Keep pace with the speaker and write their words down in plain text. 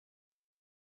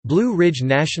Blue Ridge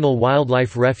National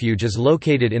Wildlife Refuge is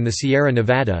located in the Sierra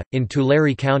Nevada, in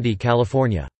Tulare County,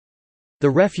 California. The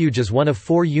refuge is one of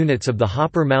 4 units of the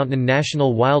Hopper Mountain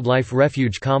National Wildlife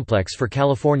Refuge complex for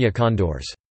California condors.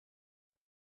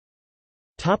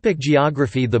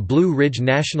 Geography. The Blue Ridge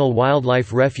National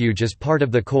Wildlife Refuge is part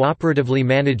of the cooperatively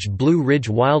managed Blue Ridge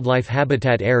Wildlife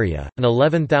Habitat Area, an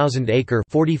 11,000-acre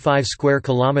 (45 square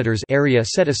kilometers) area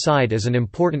set aside as an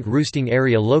important roosting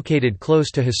area located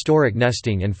close to historic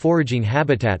nesting and foraging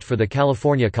habitat for the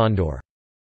California condor.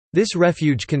 This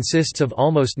refuge consists of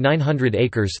almost 900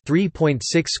 acres (3.6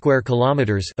 square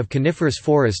kilometers) of coniferous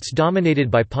forests dominated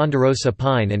by ponderosa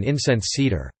pine and incense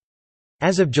cedar.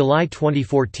 As of July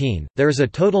 2014, there is a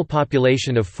total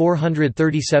population of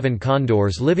 437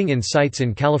 condors living in sites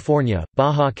in California,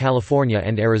 Baja California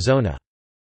and Arizona.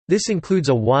 This includes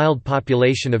a wild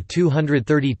population of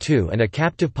 232 and a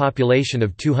captive population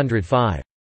of 205.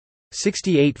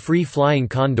 68 free-flying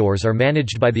condors are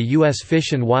managed by the U.S.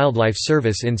 Fish and Wildlife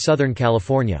Service in Southern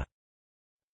California.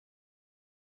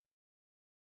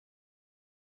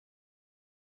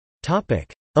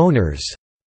 Owners.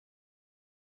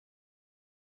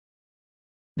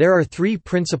 There are 3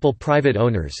 principal private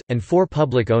owners, and 4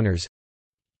 public owners: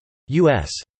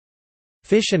 U.S.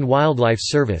 Fish and Wildlife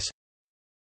Service,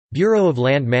 Bureau of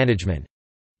Land Management,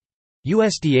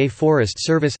 USDA Forest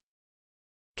Service,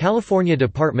 California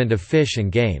Department of Fish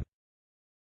and Game.